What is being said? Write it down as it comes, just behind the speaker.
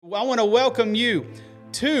I want to welcome you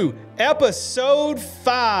to episode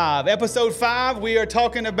 5. Episode 5, we are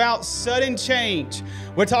talking about sudden change.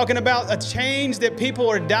 We're talking about a change that people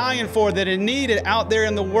are dying for, that are needed out there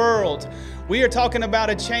in the world. We are talking about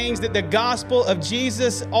a change that the gospel of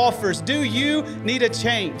Jesus offers. Do you need a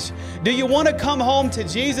change? Do you want to come home to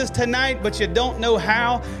Jesus tonight, but you don't know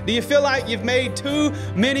how? Do you feel like you've made too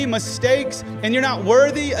many mistakes and you're not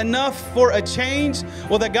worthy enough for a change?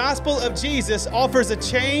 Well, the gospel of Jesus offers a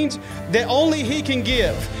change that only He can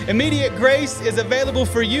give. Immediate grace is available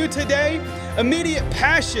for you today. Immediate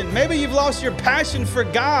passion. Maybe you've lost your passion for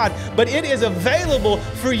God, but it is available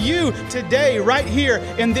for you today, right here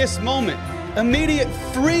in this moment. Immediate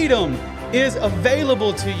freedom is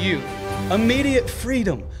available to you. Immediate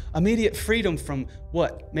freedom. Immediate freedom from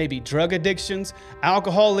what? Maybe drug addictions,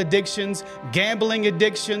 alcohol addictions, gambling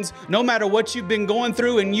addictions. No matter what you've been going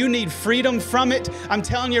through and you need freedom from it, I'm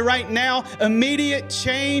telling you right now, immediate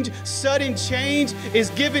change, sudden change is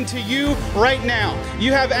given to you right now.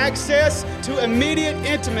 You have access to immediate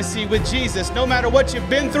intimacy with Jesus, no matter what you've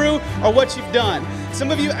been through or what you've done.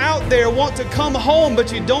 Some of you out there want to come home,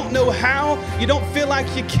 but you don't know how. You don't feel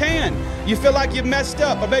like you can. You feel like you've messed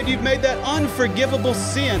up, or maybe you've made that unforgivable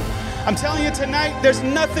sin. I'm telling you tonight, there's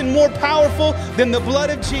nothing more powerful than the blood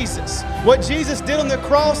of Jesus. What Jesus did on the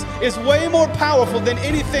cross is way more powerful than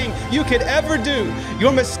anything you could ever do.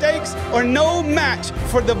 Your mistakes are no match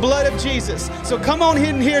for the blood of Jesus. So come on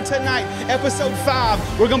in here tonight, episode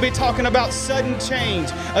 5. We're going to be talking about sudden change,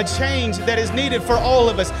 a change that is needed for all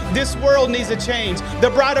of us. This world needs a change. The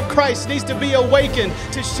bride of Christ needs to be awakened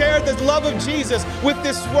to share the love of Jesus with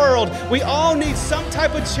this world. We all need some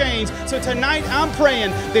type of change. So tonight, I'm praying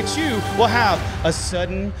that you will have a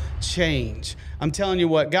sudden change. I'm telling you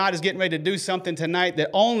what, God is getting ready to do something tonight that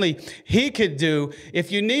only He could do. If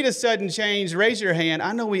you need a sudden change, raise your hand.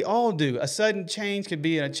 I know we all do. A sudden change could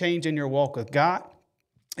be a change in your walk with God.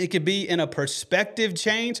 It could be in a perspective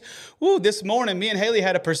change. This morning, me and Haley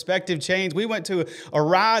had a perspective change. We went to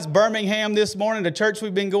Arise Birmingham this morning, the church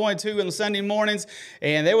we've been going to on Sunday mornings.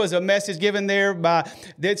 And there was a message given there by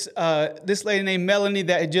this lady named Melanie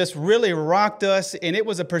that just really rocked us. And it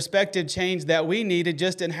was a perspective change that we needed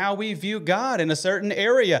just in how we view God in a certain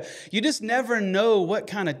area. You just never know what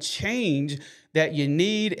kind of change that you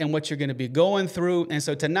need and what you're going to be going through. And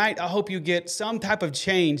so tonight, I hope you get some type of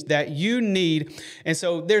change that you need. And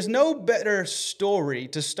so there's no better story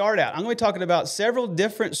to start out. I'm going to be talking about several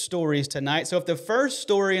different stories tonight. So if the first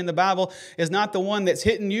story in the Bible is not the one that's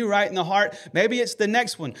hitting you right in the heart, maybe it's the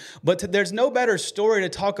next one. But there's no better story to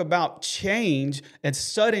talk about change and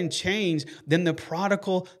sudden change than the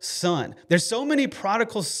prodigal son. There's so many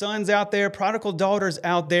prodigal sons out there, prodigal daughters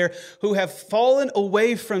out there who have fallen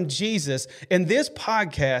away from Jesus. And this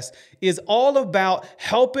podcast is all about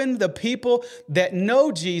helping the people that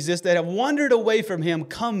know Jesus, that have wandered away from Him,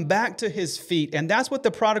 come back to His feet. And that's what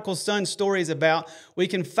the prodigal son story is about. We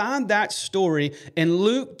can find that story in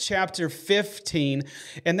Luke chapter 15.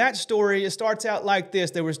 And that story, it starts out like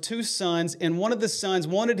this. There was 2 sons, and one of the sons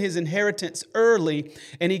wanted his inheritance early,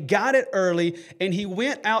 and he got it early, and he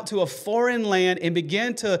went out to a foreign land and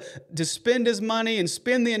began to spend his money and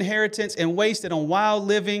spend the inheritance and waste it on wild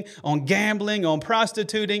living, on gambling, on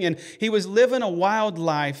prostituting, and he was living a wild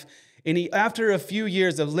life. And after a few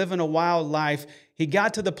years of living a wild life, he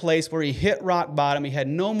got to the place where he hit rock bottom. He had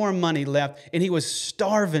no more money left, and he was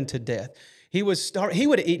starving to death. He was starving. He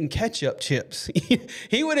would have eaten ketchup chips.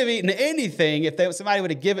 He would have eaten anything if somebody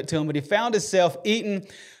would have given it to him, but he found himself eating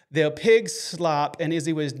the pig's slop, and as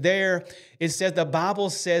he was there, the Bible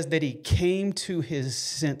says that he came to his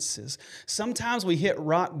senses. Sometimes we hit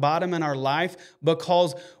rock bottom in our life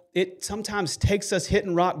because it sometimes takes us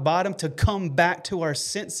hitting rock bottom to come back to our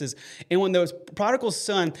senses. And when the prodigal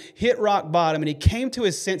son hit rock bottom and he came to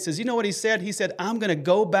his senses, you know what he said? He said, I'm going to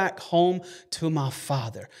go back home to my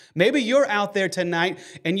father. Maybe you're out there tonight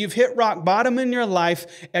and you've hit rock bottom in your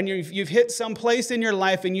life, and you've hit some place in your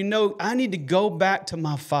life and you know, I need to go back to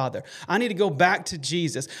my father. I need to go back to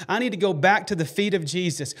Jesus. I need to go back to the feet of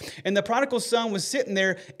Jesus. And the prodigal son was sitting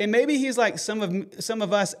there, and maybe he's like some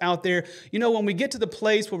of us out there. You know, when we get to the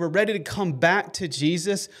place where we're ready to come back to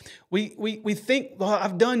Jesus, we think, well,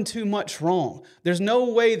 I've done too much wrong. There's no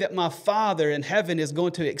way that my Father in heaven is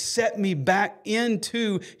going to accept me back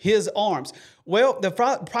into His arms. Well, the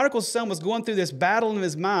prodigal son was going through this battle in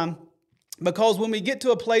his mind, because when we get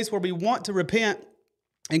to a place where we want to repent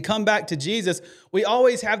and come back to Jesus, we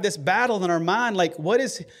always have this battle in our mind, like, what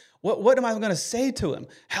is What am I going to say to him?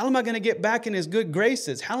 How am I going to get back in his good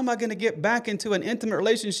graces? How am I going to get back into an intimate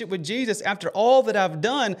relationship with Jesus after all that I've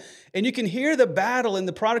done? And you can hear the battle in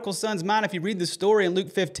the prodigal son's mind. If you read the story in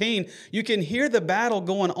Luke 15, you can hear the battle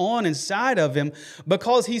going on inside of him,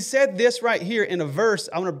 because he said this right here in a verse.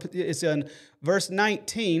 It's in verse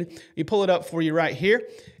 19. You pull it up for you right here.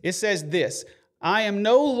 It says this: I am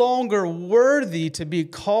no longer worthy to be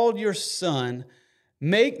called your son.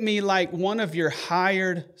 Make me like one of your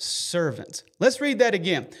hired servants. Let's read that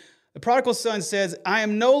again. The prodigal son says, I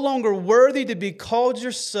am no longer worthy to be called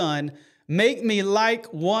your son. Make me like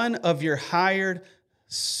one of your hired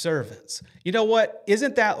servants. You know what?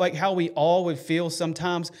 Isn't that like how we all would feel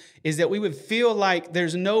sometimes? Is that we would feel like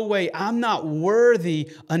there's no way, I'm not worthy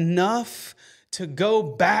enough to go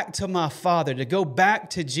back to my Father, to go back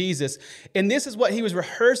to Jesus. And this is what he was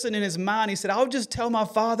rehearsing in his mind. He said, I'll just tell my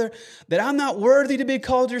Father that I'm not worthy to be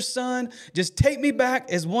called your son. Just take me back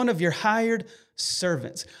as one of your hired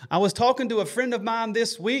servants. I was talking to a friend of mine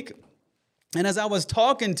this week, and as I was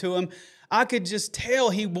talking to him, I could just tell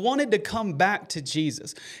he wanted to come back to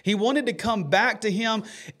Jesus. He wanted to come back to him,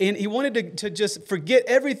 and he wanted to just forget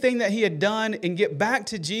everything that he had done and get back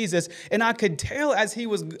to Jesus. And I could tell as he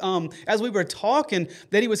was, as we were talking,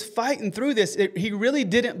 that he was fighting through this. He really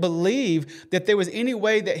didn't believe that there was any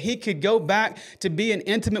way that he could go back to being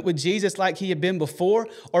intimate with Jesus like he had been before,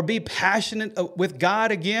 or be passionate with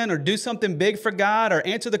God again, or do something big for God, or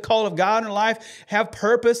answer the call of God in life, have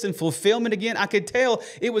purpose and fulfillment again. I could tell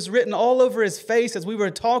it was written all over his face as we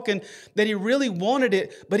were talking that he really wanted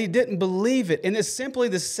it, but he didn't believe it. And it's simply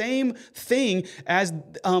the same thing as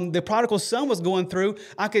the prodigal son was going through.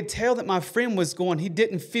 I could tell that my friend was going, he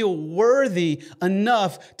didn't feel worthy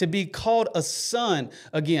enough to be called a son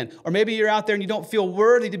again. Or maybe you're out there and you don't feel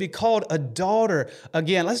worthy to be called a daughter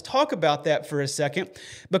again. Let's talk about that for a second,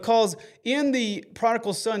 because in the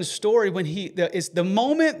prodigal son's story, when it's the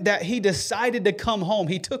moment that he decided to come home,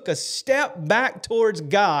 he took a step back towards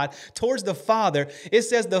God, towards the Father. It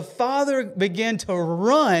says the Father began to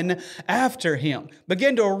run after him,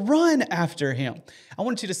 I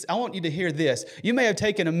want you to hear this. You may have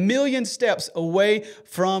taken 1,000,000 steps away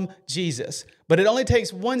from Jesus, but it only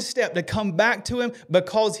takes one step to come back to him,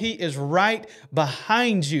 because he is right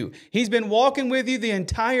behind you. He's been walking with you the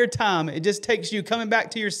entire time. It just takes you coming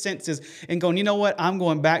back to your senses and going, you know what? I'm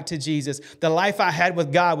going back to Jesus. The life I had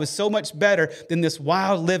with God was so much better than this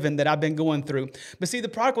wild living that I've been going through. But see, the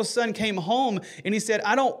prodigal son came home and he said,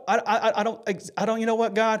 I don't, you know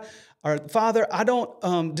what, God? Or Father, I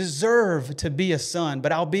don't deserve to be a son,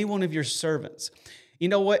 but I'll be one of your servants. You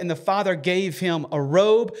know what? And the Father gave him a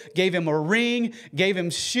robe, gave him a ring, gave him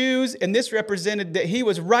shoes. And this represented that he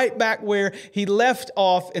was right back where he left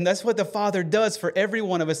off. And that's what the Father does for every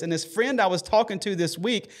one of us. And this friend I was talking to this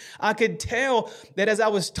week, I could tell that as I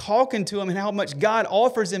was talking to him and how much God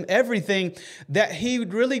offers him everything, that he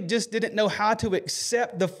really just didn't know how to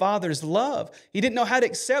accept the Father's love. He didn't know how to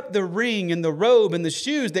accept the ring and the robe and the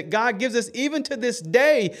shoes that God gives us even to this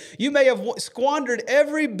day. You may have squandered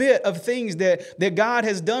every bit of things that God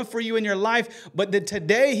has done for you in your life, but that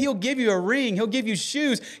today he'll give you a ring, he'll give you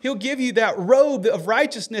shoes, he'll give you that robe of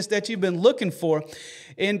righteousness that you've been looking for.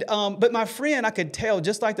 And but my friend, I could tell,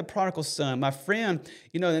 just like the prodigal son, my friend,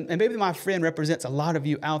 you know, and maybe my friend represents a lot of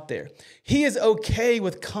you out there. He is okay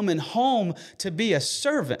with coming home to be a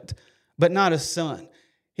servant, but not a son.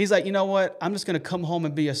 He's like, you know what? I'm just going to come home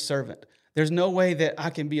and be a servant. There's no way that I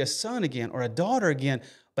can be a son again or a daughter again,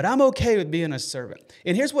 but I'm okay with being a servant.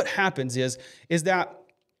 And here's what happens is that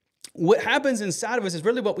what happens inside of us is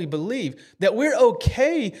really what we believe, that we're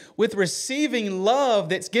okay with receiving love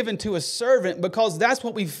that's given to a servant because that's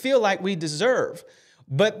what we feel like we deserve.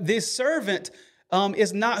 But this servant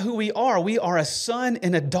is not who we are. We are a son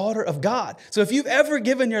and a daughter of God. So if you've ever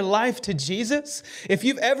given your life to Jesus, if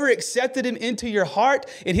you've ever accepted him into your heart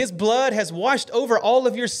and his blood has washed over all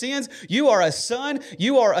of your sins, you are a son,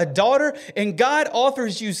 you are a daughter, and God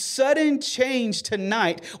offers you sudden change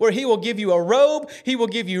tonight where he will give you a robe, he will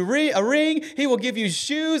give you a ring, he will give you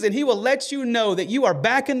shoes, and he will let you know that you are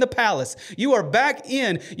back in the palace. You are back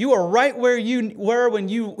in. You are right where you were when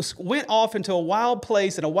you went off into a wild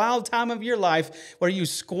place in a wild time of your life, where you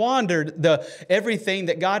squandered everything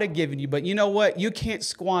that God had given you. But you know what? You can't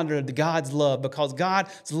squander God's love, because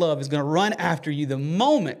God's love is going to run after you the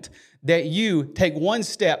moment that you take one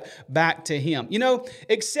step back to him. You know,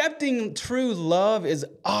 accepting true love is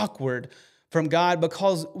awkward from God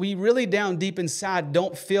because we really down deep inside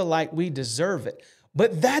don't feel like we deserve it.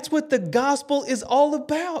 But that's what the gospel is all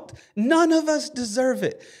about. None of us deserve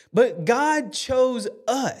it, but God chose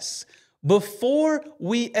us. before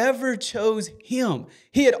we ever chose him.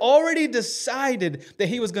 He had already decided that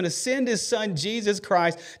he was going to send his son, Jesus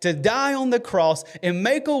Christ, to die on the cross and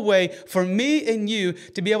make a way for me and you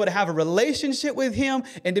to be able to have a relationship with him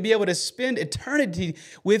and to be able to spend eternity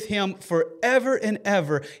with him forever and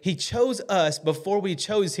ever. He chose us before we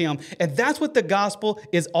chose him. And that's what the gospel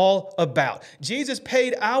is all about. Jesus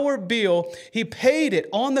paid our bill. He paid it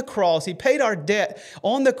on the cross. He paid our debt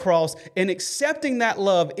on the cross. And accepting that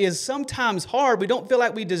love is sometimes hard. We don't feel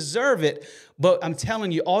like we deserve it. But I'm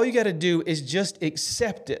telling you, all you got to do is just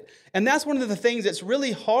accept it. And that's one of the things that's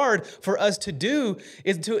really hard for us to do,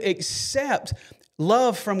 is to accept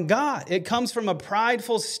love from God. It comes from a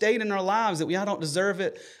prideful state in our lives that I don't deserve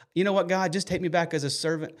it. You know what, God, just take me back as a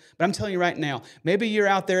servant. But I'm telling you right now, maybe you're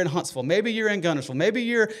out there in Huntsville, maybe you're in Guntersville, maybe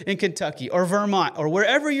you're in Kentucky or Vermont or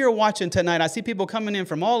wherever you're watching tonight. I see people coming in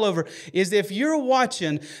from all over. Is if you're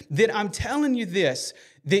watching, then I'm telling you this,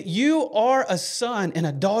 that you are a son and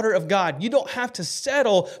a daughter of God. You don't have to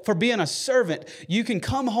settle for being a servant. You can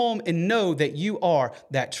come home and know that you are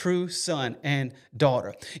that true son and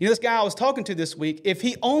daughter. You know, this guy I was talking to this week, if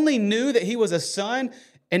he only knew that he was a son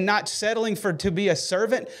and not settling to be a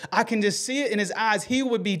servant, I can just see it in his eyes. He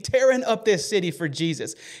would be tearing up this city for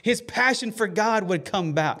Jesus. His passion for God would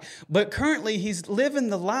come back. But currently, he's living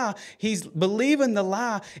the lie. He's believing the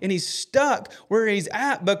lie, and he's stuck where he's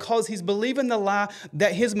at because he's believing the lie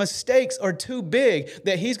that his mistakes are too big,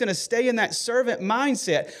 that he's going to stay in that servant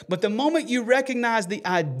mindset. But the moment you recognize the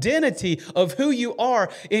identity of who you are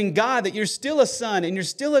in God, that you're still a son and you're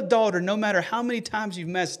still a daughter, no matter how many times you've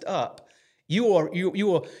messed up,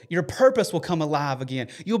 your purpose will come alive again.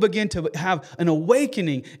 You'll begin to have an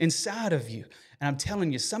awakening inside of you. And I'm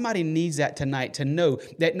telling you, somebody needs that tonight, to know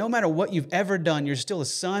that no matter what you've ever done, you're still a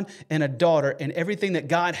son and a daughter, and everything that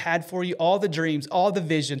God had for you, all the dreams, all the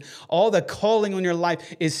vision, all the calling on your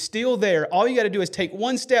life is still there. All you got to do is take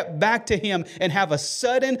one step back to him and have a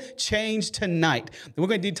sudden change tonight. We're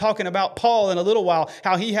going to be talking about Paul in a little while,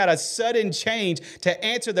 how he had a sudden change to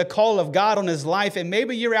answer the call of God on his life. And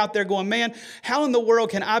maybe you're out there going, man, how in the world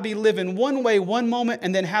can I be living one way one moment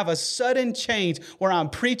and then have a sudden change where I'm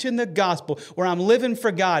preaching the gospel, where I'm living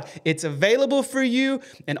for God? It's available for you,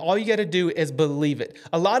 and all you got to do is believe it.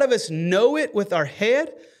 A lot of us know it with our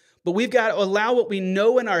head, but we've got to allow what we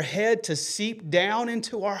know in our head to seep down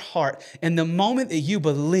into our heart. And the moment that you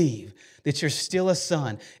believe that you're still a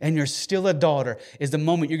son and you're still a daughter is the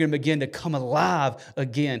moment you're going to begin to come alive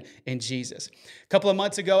again in Jesus. A couple of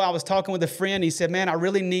months ago, I was talking with a friend. He said, man, I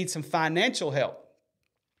really need some financial help.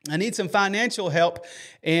 I need some financial help.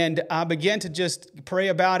 And I began to just pray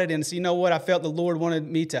about it and say, you know what? I felt the Lord wanted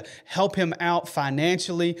me to help him out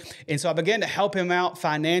financially. And so I began to help him out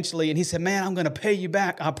financially. And he said, man, I'm going to pay you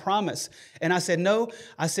back. I promise. And I said, no.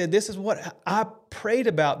 I said, this is what I prayed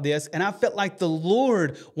about this, and I felt like the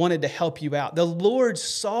Lord wanted to help you out. The Lord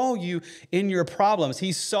saw you in your problems.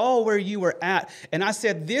 He saw where you were at. And I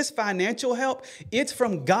said, this financial help, it's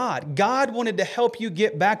from God. God wanted to help you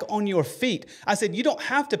get back on your feet. I said, you don't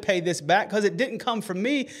have to pay this back because it didn't come from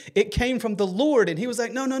me. It came from the Lord. And he was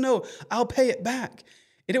like, no, I'll pay it back.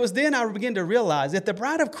 And it was then I began to realize that the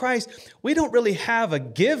bride of Christ, we don't really have a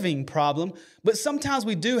giving problem, but sometimes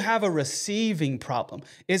we do have a receiving problem.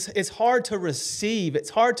 It's hard to receive.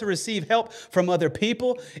 It's hard to receive help from other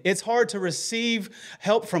people. It's hard to receive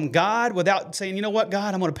help from God without saying, you know what,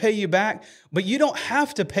 God, I'm going to pay you back. But you don't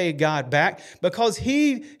have to pay God back because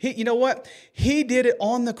he you know what? He did it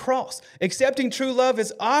on the cross. Accepting true love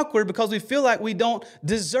is awkward because we feel like we don't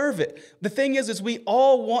deserve it. The thing is we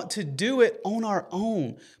all want to do it on our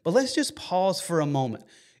own. But let's just pause for a moment.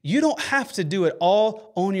 You don't have to do it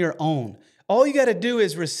all on your own. All you got to do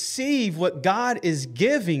is receive what God is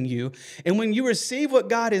giving you. And when you receive what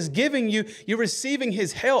God is giving you, you're receiving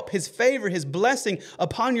his help, his favor, his blessing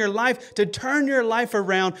upon your life to turn your life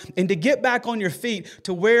around and to get back on your feet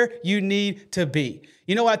to where you need to be.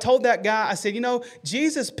 You know, I told that guy, I said, you know,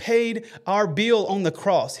 Jesus paid our bill on the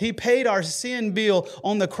cross. He paid our sin bill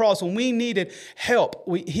on the cross when we needed help.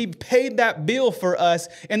 He paid that bill for us,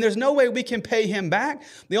 and there's no way we can pay him back.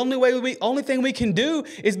 The only thing we can do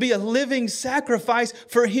is be a living sacrifice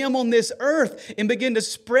for him on this earth and begin to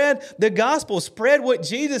spread the gospel, spread what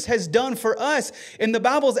Jesus has done for us. And the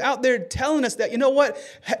Bible's out there telling us that, you know what?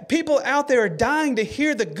 People out there are dying to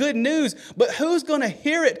hear the good news, but who's going to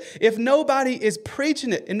hear it if nobody is preaching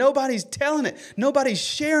it and nobody's telling it, nobody's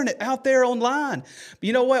sharing it out there online? But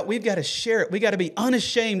you know what? We've got to share it. We got to be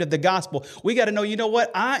unashamed of the gospel. We got to know, you know what?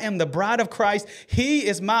 I am the bride of Christ. He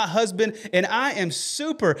is my husband, and I am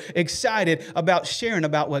super excited about sharing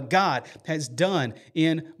about what God has done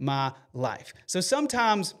in my life. So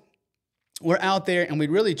sometimes we're out there and we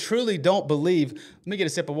really truly don't believe. Let me get a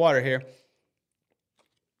sip of water here.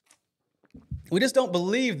 We just don't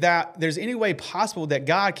believe that there's any way possible that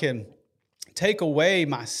God can take away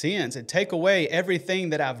my sins and take away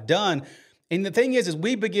everything that I've done. And the thing is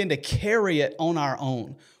we begin to carry it on our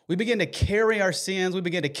own. We begin to carry our sins. We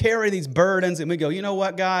begin to carry these burdens and we go, you know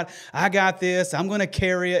what, God, I got this. I'm going to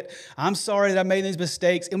carry it. I'm sorry that I made these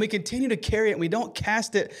mistakes. And we continue to carry it and we don't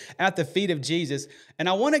cast it at the feet of Jesus. And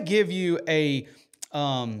I want to give you a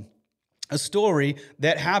story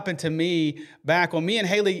that happened to me back when me and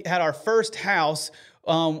Haley had our first house.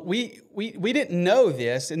 We didn't know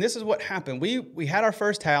this, and this is what happened. We had our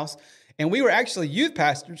first house, and we were actually youth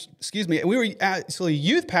pastors. We were actually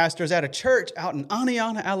youth pastors at a church out in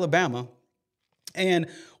Aniana, Alabama. And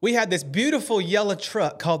we had this beautiful yellow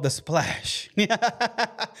truck called the Splash.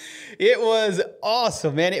 It was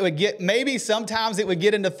awesome, man. It would maybe sometimes it would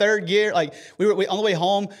get into third gear. Like we on the way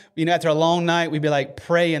home, after a long night, we'd be like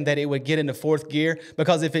praying that it would get into fourth gear,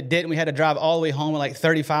 because if it didn't, we had to drive all the way home at like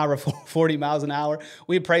 35 or 40 miles an hour.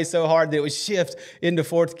 We'd pray so hard that it would shift into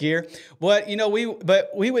fourth gear. But,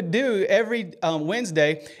 we would do every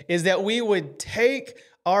Wednesday is that we would take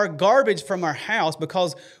our garbage from our house,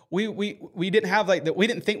 because we didn't have we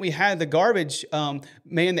didn't think we had the garbage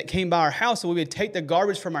man that came by our house. So we would take the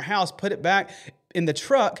garbage from our house, put it back in the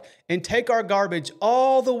truck, and take our garbage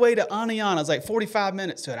all the way to Aniana. It's like 45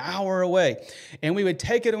 minutes to an hour away. And we would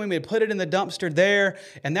take it and we would put it in the dumpster there.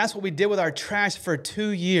 And that's what we did with our trash for 2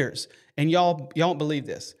 years. And y'all don't believe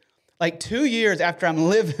this. Like 2 years after I'm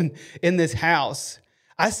living in this house,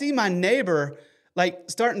 I see my neighbor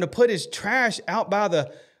starting to put his trash out by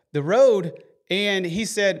the road. And he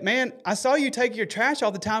said, man, I saw you take your trash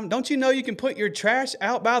all the time. Don't you know you can put your trash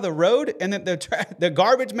out by the road and that the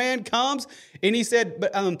garbage man comes? And he said,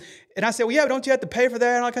 but and I said, well, yeah, but don't you have to pay for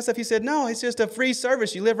that and all that kind of stuff? He said, no, it's just a free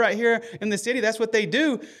service. You live right here in the city. That's what they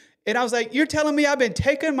do. And I was like, you're telling me I've been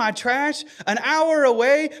taking my trash an hour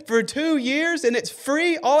away for 2 years and it's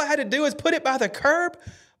free? All I had to do is put it by the curb?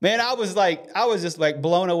 Man, I was just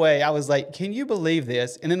blown away. I was like, can you believe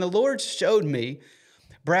this? And then the Lord showed me,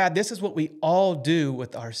 Brad, this is what we all do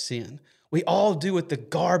with our sin. We all do with the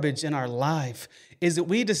garbage in our life, is that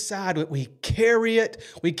we decide that we carry it.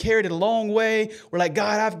 We carry it a long way. We're like,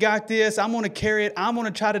 God, I've got this. I'm going to carry it. I'm going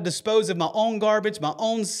to try to dispose of my own garbage, my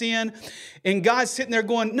own sin. And God's sitting there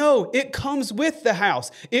going, no, it comes with the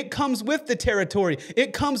house. It comes with the territory.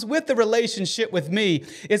 It comes with the relationship with me.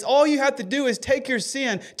 It's all you have to do is take your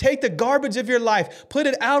sin, take the garbage of your life, put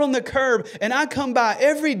it out on the curb, and I come by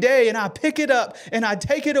every day and I pick it up and I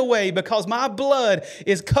take it away, because my blood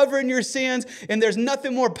is covering your sins, and there's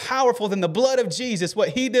nothing more powerful than the blood of Jesus, what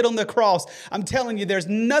he did on the cross. I'm telling you, there's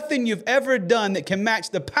nothing you've ever done that can match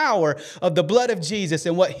the power of the blood of Jesus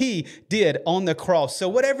and what he did on the cross. So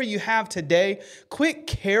whatever you have today, quit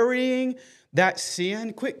carrying that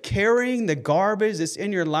sin, quit carrying the garbage that's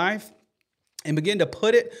in your life, and begin to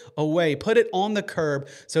put it away, put it on the curb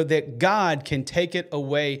so that God can take it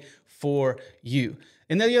away for you.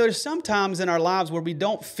 And then there's sometimes in our lives where we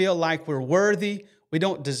don't feel like we're worthy, we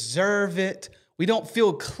don't deserve it, we don't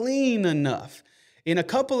feel clean enough. In a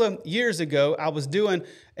couple of years ago, I was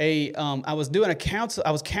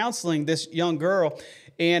counseling this young girl,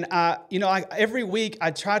 and every week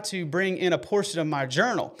I try to bring in a portion of my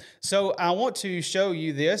journal. So I want to show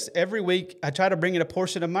you this. Every week I try to bring in a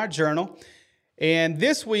portion of my journal. And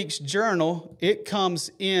this week's journal, it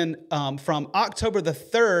comes in from October the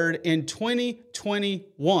 3rd in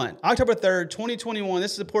 2021. October 3rd, 2021,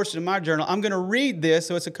 this is a portion of my journal. I'm going to read this,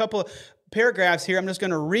 so it's a couple of paragraphs here. I'm just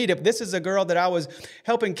going to read it. This is a girl that I was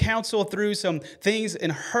helping counsel through some things in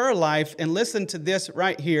her life, and listen to this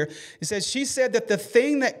right here. It says, she said that the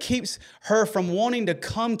thing that keeps her from wanting to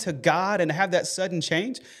come to God and have that sudden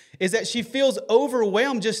change is that she feels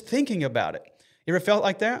overwhelmed just thinking about it. You ever felt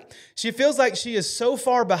like that? She feels like she is so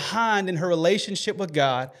far behind in her relationship with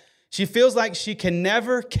God. She feels like she can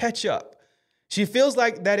never catch up. She feels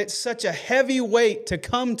like that it's such a heavy weight to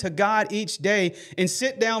come to God each day and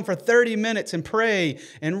sit down for 30 minutes and pray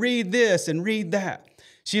and read this and read that.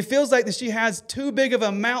 She feels like that she has too big of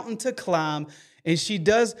a mountain to climb, and she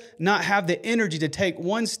does not have the energy to take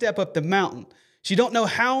one step up the mountain. She don't know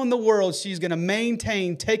how in the world she's going to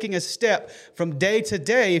maintain taking a step from day to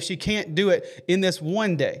day if she can't do it in this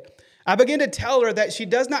one day. I begin to tell her that she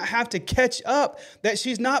does not have to catch up, that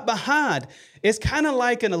she's not behind. It's kind of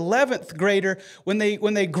like an 11th grader when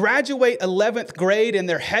they graduate 11th grade and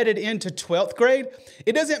they're headed into 12th grade.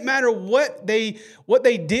 It doesn't matter what they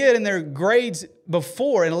did in their grades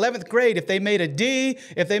before in 11th grade, if they made a D,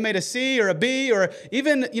 if they made a C or a B, or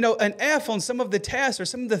even, an F on some of the tests or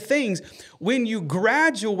some of the things. When you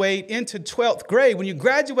graduate into 12th grade, when you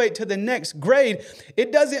graduate to the next grade,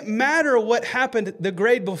 it doesn't matter what happened the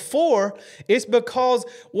grade before. It's because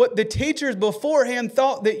what the teachers beforehand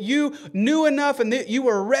thought that you knew enough and that you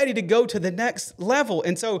were ready to go to the next level.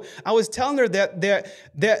 And so I was telling her that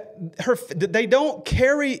they don't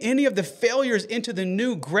carry any of the failures into the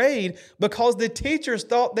new grade because the teachers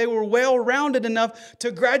thought they were well-rounded enough to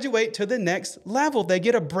graduate to the next level. They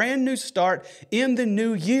get a brand new start in the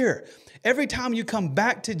new year. Every time you come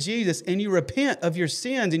back to Jesus and you repent of your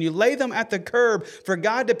sins and you lay them at the curb for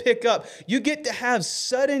God to pick up, you get to have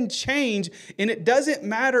sudden change, and it doesn't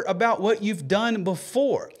matter about what you've done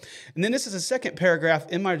before. And then this is a second paragraph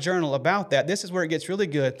in my journal about that. This is where it gets really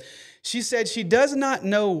good. She said she does not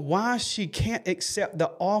know why she can't accept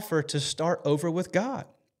the offer to start over with God.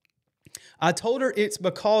 I told her it's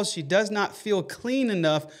because she does not feel clean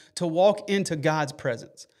enough to walk into God's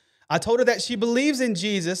presence. I told her that she believes in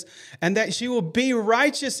Jesus and that she will be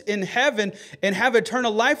righteous in heaven and have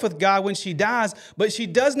eternal life with God when she dies, but she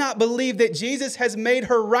does not believe that Jesus has made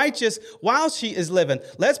her righteous while she is living.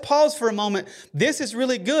 Let's pause for a moment. This is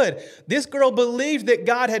really good. This girl believed that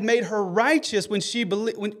God had made her righteous when she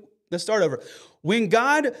believed. Let's start over. When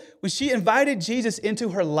she invited Jesus into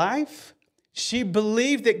her life, she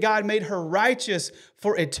believed that God made her righteous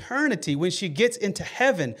for eternity when she gets into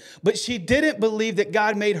heaven, but she didn't believe that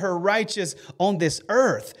God made her righteous on this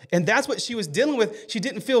earth. And that's what she was dealing with. She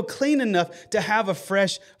didn't feel clean enough to have a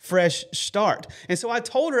fresh start. And so I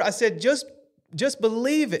told her, I said, just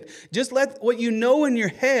believe it. Just let what you know in your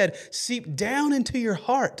head seep down into your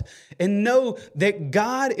heart and know that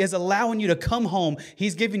God is allowing you to come home.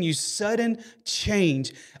 He's giving you sudden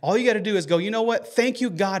change. All you got to do is go, you know what? Thank you,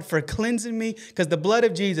 God, for cleansing me, because the blood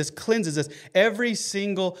of Jesus cleanses us every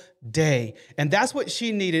single day. And that's what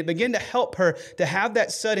she needed. Begin to help her to have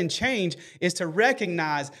that sudden change is to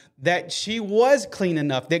recognize that she was clean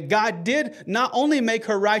enough, that God did not only make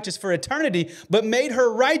her righteous for eternity, but made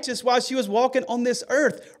her righteous while she was walking on this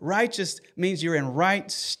earth. Righteous means you're in right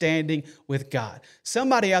standing with God.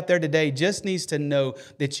 Somebody out there today just needs to know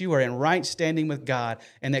that you are in right standing with God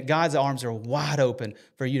and that God's arms are wide open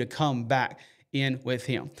for you to come back in with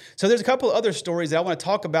Him. So there's a couple of other stories that I want to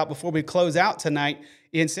talk about before we close out tonight.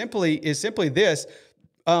 And simply this.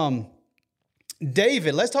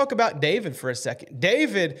 David, let's talk about David for a second.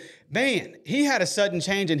 David, man, he had a sudden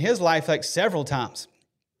change in his life like several times.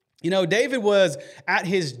 David was at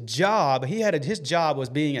his job. His job was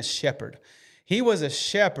being a shepherd. He was a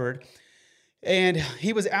shepherd, and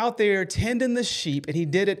he was out there tending the sheep, and he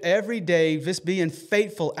did it every day, just being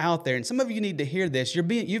faithful out there. And some of you need to hear this.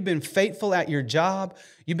 You've been faithful at your job.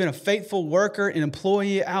 You've been a faithful worker, an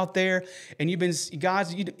employee out there, and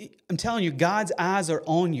I'm telling you, God's eyes are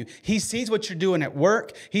on you. He sees what you're doing at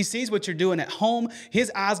work. He sees what you're doing at home.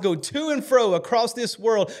 His eyes go to and fro across this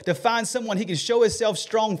world to find someone He can show Himself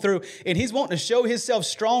strong through, and He's wanting to show Himself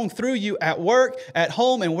strong through you at work, at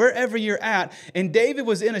home, and wherever you're at. And David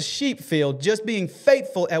was in a sheep field, just being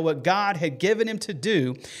faithful at what God had given him to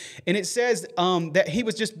do. And it says that he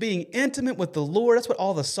was just being intimate with the Lord. That's what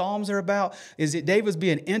all the Psalms are about, is that David was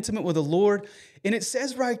being intimate with the Lord. And it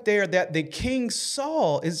says right there that the king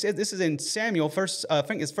Saul, this is in Samuel, I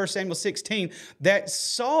think it's 1 Samuel 16, that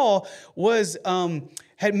Saul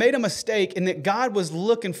had made a mistake and that God was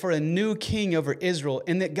looking for a new king over Israel,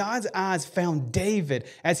 and that God's eyes found David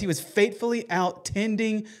as he was faithfully out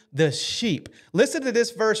tending the sheep. Listen to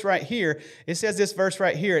this verse right here. It says this verse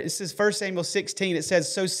right here. It says 1 Samuel 16. It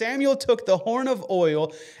says, "So Samuel took the horn of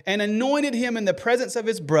oil and anointed him in the presence of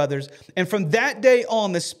his brothers. And from that day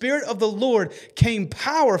on, the Spirit of the Lord came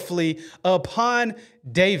powerfully upon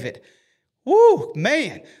David." Woo,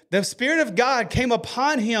 man, the Spirit of God came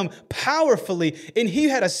upon him powerfully, and he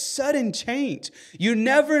had a sudden change. You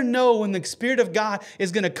never know when the Spirit of God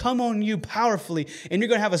is going to come on you powerfully, and you're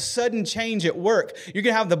going to have a sudden change at work. You're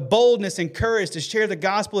going to have the boldness and courage to share the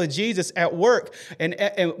gospel of Jesus at work and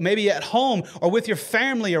maybe at home or with your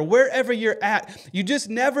family or wherever you're at. You just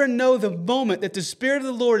never know the moment that the Spirit of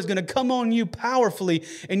the Lord is going to come on you powerfully,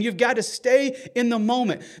 and you've got to stay in the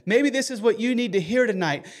moment. Maybe this is what you need to hear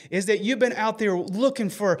tonight, is that you've been out there looking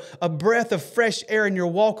for a breath of fresh air in your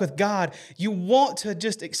walk with God, you want to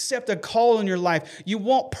just accept a call in your life, you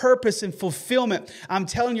want purpose and fulfillment, I'm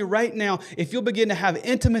telling you right now, if you'll begin to have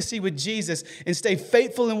intimacy with Jesus and stay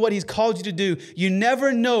faithful in what He's called you to do, you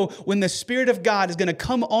never know when the Spirit of God is going to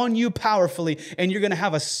come on you powerfully and you're going to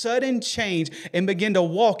have a sudden change and begin to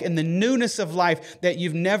walk in the newness of life that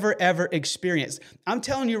you've never, ever experienced. I'm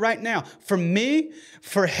telling you right now, for me,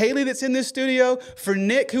 for Haley that's in this studio, for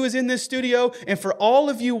Nick who is in this studio, and for all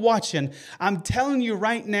of you watching, I'm telling you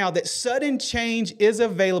right now that sudden change is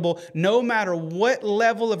available no matter what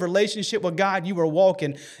level of relationship with God you are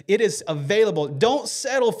walking. It is available. Don't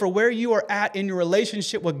settle for where you are at in your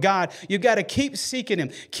relationship with God. You've got to keep seeking Him.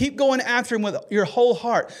 Keep going after Him with your whole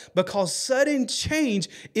heart because sudden change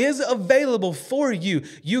is available for you.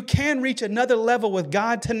 You can reach another level with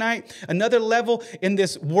God tonight, another level in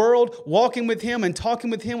this world, walking with Him and talking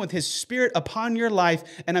with Him with His Spirit upon your life.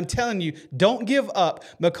 And I'm telling you, don't give up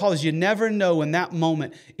because you never know when that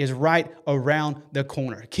moment is right around the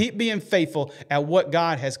corner. Keep being faithful at what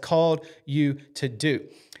God has called you to do.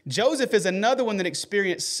 Joseph is another one that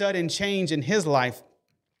experienced sudden change in his life.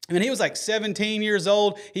 I mean, he was like 17 years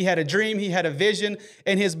old. He had a dream. He had a vision.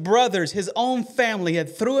 And his brothers, his own family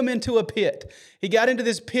had threw him into a pit. He got into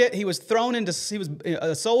this pit. He was sold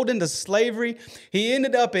into slavery. He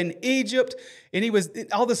ended up in Egypt. And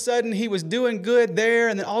all of a sudden, he was doing good there.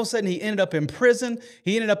 And then all of a sudden, he ended up in prison.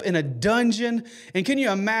 He ended up in a dungeon. And can you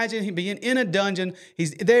imagine him being in a dungeon?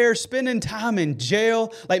 He's there spending time in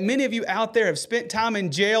jail. Like many of you out there have spent time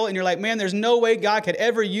in jail. And you're like, man, there's no way God could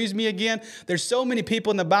ever use me again. There's so many people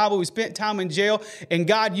in the Bible who spent time in jail. And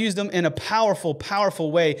God used them in a powerful,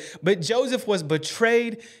 powerful way. But Joseph was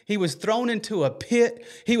betrayed. He was thrown into a pit.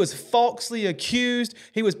 He was falsely accused.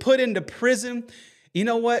 He was put into prison. You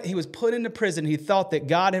know what? He was put into prison. He thought that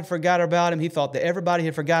God had forgot about him. He thought that everybody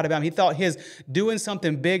had forgot about him. He thought his doing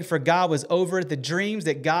something big for God was over. The dreams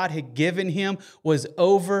that God had given him was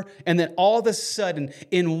over. And then all of a sudden,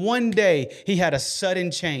 in one day, he had a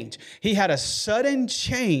sudden change. He had a sudden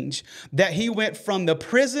change that he went from the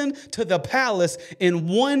prison to the palace in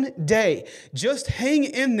one day. Just hang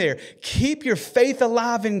in there. Keep your faith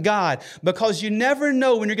alive in God because you never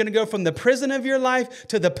know when you're going to go from the prison of your life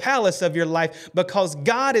to the palace of your life because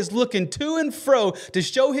God is looking to and fro to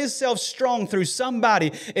show Himself strong through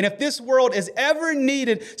somebody. And if this world has ever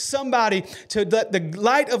needed somebody to let the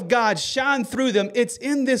light of God shine through them, it's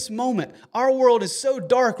in this moment. Our world is so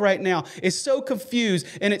dark right now. It's so confused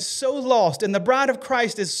and it's so lost. And the bride of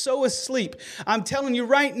Christ is so asleep. I'm telling you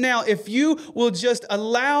right now, if you will just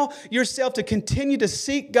allow yourself to continue to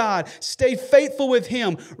seek God, stay faithful with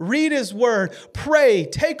Him, read His Word, pray,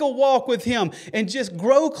 take a walk with Him, and just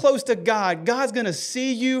grow close to God, God's going to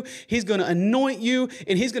see you. He's going to anoint you,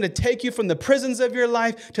 and He's going to take you from the prisons of your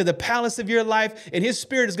life to the palace of your life, and His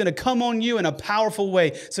Spirit is going to come on you in a powerful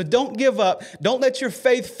way. So don't give up. Don't let your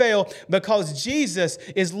faith fail because Jesus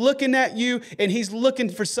is looking at you, and He's looking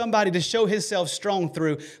for somebody to show Himself strong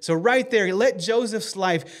through. So right there, let Joseph's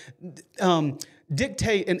life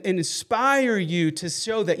dictate and inspire you to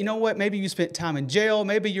show that, you know what, maybe you spent time in jail,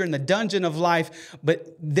 maybe you're in the dungeon of life,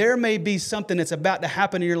 but there may be something that's about to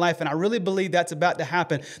happen in your life, and I really believe that's about to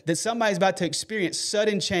happen, that somebody's about to experience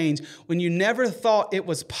sudden change when you never thought it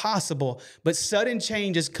was possible, but sudden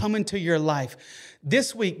change is coming to your life.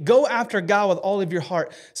 This week, go after God with all of your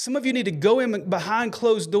heart. Some of you need to go in behind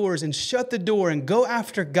closed doors and shut the door and go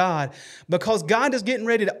after God because God is getting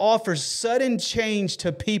ready to offer sudden change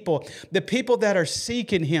to people, the people that are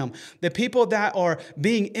seeking Him, the people that are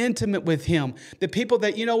being intimate with Him, the people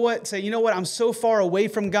that, say, I'm so far away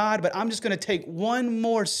from God, but I'm just going to take one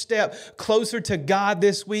more step closer to God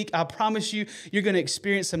this week. I promise you, you're going to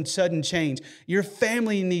experience some sudden change. Your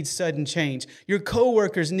family needs sudden change. Your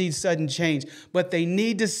coworkers need sudden change, but they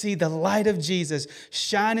need to see the light of Jesus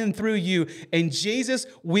shining through you, and Jesus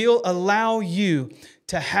will allow you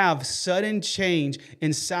to have sudden change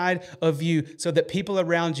inside of you so that people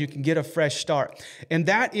around you can get a fresh start. And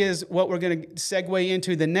that is what we're going to segue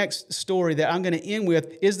into. The next story that I'm going to end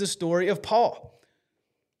with is the story of Paul.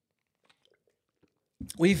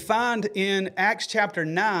 We find in Acts chapter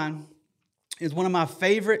 9 is one of my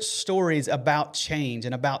favorite stories about change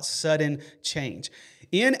and about sudden change.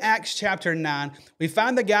 In Acts chapter 9, we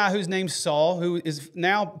find the guy whose name's Saul, who is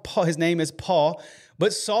now, his name is Paul,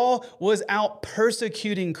 but Saul was out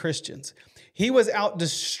persecuting Christians. He was out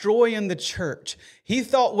destroying the church. He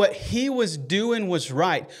thought what he was doing was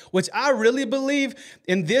right, which I really believe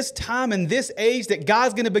in this time, in this age, that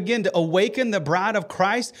God's going to begin to awaken the bride of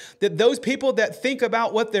Christ, that those people that think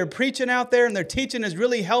about what they're preaching out there and their teaching is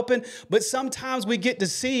really helping, but sometimes we get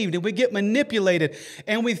deceived and we get manipulated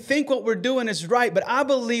and we think what we're doing is right. But I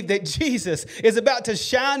believe that Jesus is about to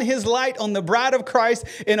shine his light on the bride of Christ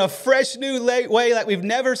in a fresh new way like we've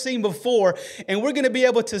never seen before. And we're going to be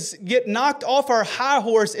able to get knocked off our high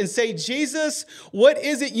horse and say, Jesus, what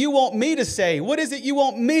is it you want me to say? What is it you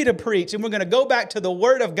want me to preach? And we're going to go back to the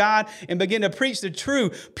Word of God and begin to preach the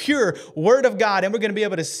true, pure Word of God. And we're going to be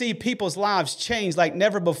able to see people's lives change like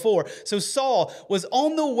never before. So Saul was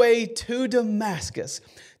on the way to Damascus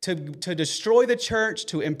to destroy the church,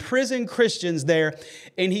 to imprison Christians there.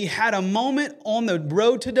 And he had a moment on the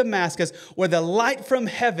road to Damascus where the light from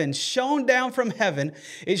heaven shone down from heaven.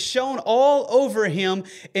 It shone all over him.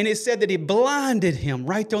 And it said that it blinded him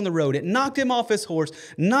right on the road. It knocked him off his horse,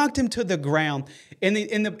 knocked him to the ground.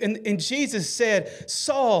 And Jesus said,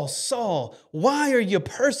 Saul, Saul, why are you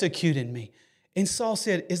persecuting me? And Saul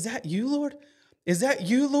said, is that you, Lord? Is that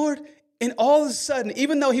you, Lord? And all of a sudden,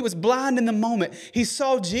 even though he was blind in the moment, he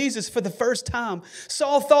saw Jesus for the first time.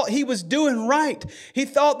 Saul thought he was doing right. He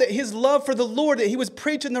thought that his love for the Lord, that he was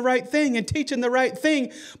preaching the right thing and teaching the right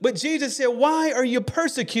thing. But Jesus said, why are you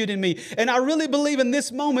persecuting me? And I really believe in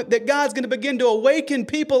this moment that God's going to begin to awaken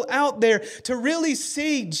people out there to really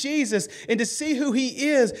see Jesus and to see who he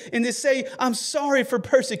is and to say, I'm sorry for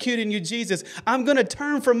persecuting you, Jesus. I'm going to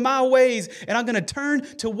turn from my ways and I'm going to turn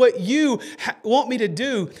to what you want me to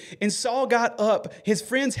do. And Saul got up. His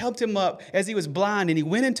friends helped him up as he was blind, and he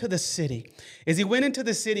went into the city. As he went into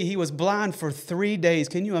the city, he was blind for 3 days.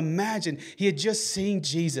 Can you imagine? He had just seen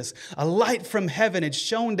Jesus. A light from heaven had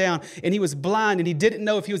shone down, and he was blind, and he didn't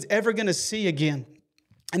know if he was ever going to see again.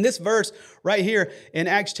 And this verse right here in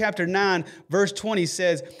Acts chapter 9, verse 20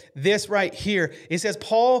 says this right here. It says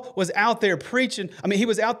Paul was out there preaching. He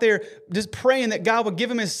was out there just praying that God would give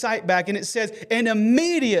him his sight back. And it says, and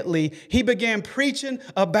immediately he began preaching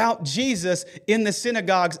about Jesus in the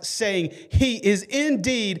synagogues, saying, he is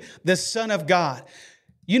indeed the Son of God.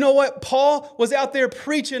 You know what? Paul was out there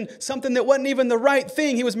preaching something that wasn't even the right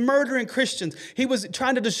thing. He was murdering Christians. He was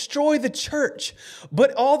trying to destroy the church.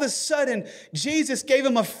 But all of a sudden, Jesus gave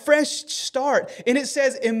him a fresh start. And it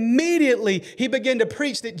says immediately he began to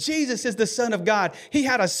preach that Jesus is the Son of God. He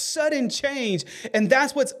had a sudden change. And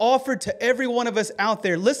that's what's offered to every one of us out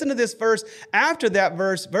there. Listen to this verse. After that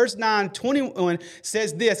verse, verse 9:21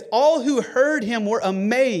 says this, all who heard him were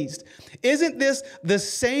amazed. Isn't this the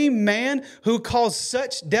same man who caused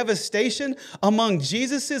such devastation among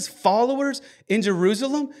Jesus's followers in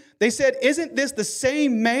Jerusalem? They said, isn't this the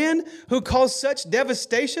same man who caused such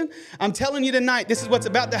devastation? I'm telling you tonight, this is what's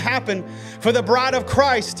about to happen for the bride of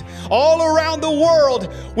Christ. All around the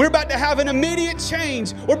world, we're about to have an immediate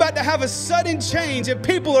change. We're about to have a sudden change. And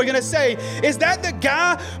people are going to say, is that the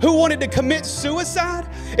guy who wanted to commit suicide?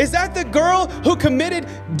 Is that the girl who committed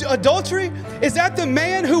adultery? Is that the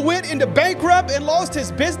man who went into bankrupt and lost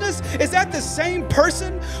his business? Is that the same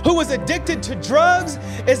person who was addicted to drugs?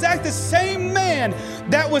 Is that the same man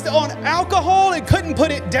that was on alcohol and couldn't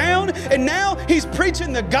put it down, and now he's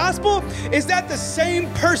preaching the gospel? Is that the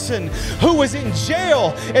same person who was in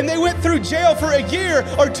jail and they went through jail for a year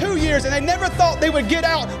or 2 years and they never thought they would get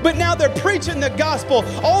out, but now they're preaching the gospel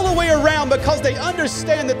all the way around because they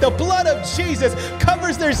understand that the blood of Jesus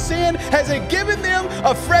covers their sin, has given them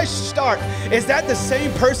a fresh start? Is that the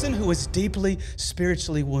same person who was deeply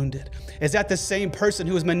spiritually wounded? Is that the same person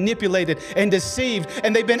who was manipulated and deceived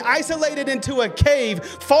and they've been isolated into a cave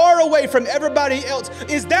far away from everybody else?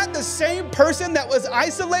 Is that the same person that was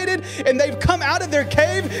isolated and they've come out of their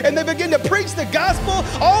cave and they begin to preach the gospel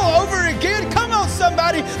all over again? Come on,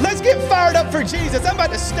 somebody. Let's get fired up for Jesus. I'm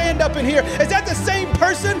about to stand up in here. Is that the same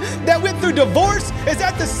person that went through divorce? Is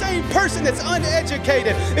that the same person that's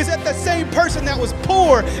uneducated? Is that the same person that was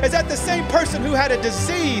poor? Is that the same person who had a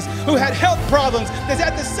disease, who had health problems? Is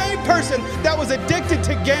that the same person that was addicted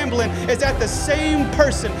to gambling? Is that the same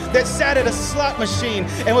person that sat at a slot machine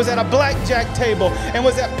and was at a blackjack table and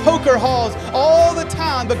was at poker halls all the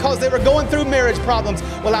time because they were going through marriage problems?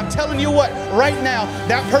 Well, I'm telling you what, right now,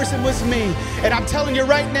 that person was me. And I'm telling you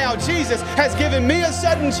right now, Jesus has given me a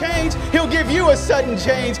sudden change. He'll give you a sudden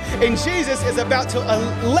change. And Jesus is about to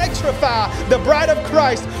electrify the bride of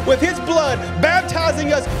Christ with his blood,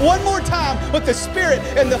 baptizing us one more time with the Spirit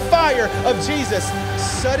and the fire of Jesus.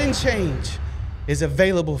 Sudden change is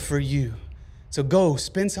available for you. So go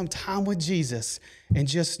spend some time with Jesus and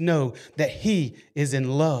just know that he is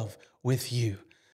in love with you.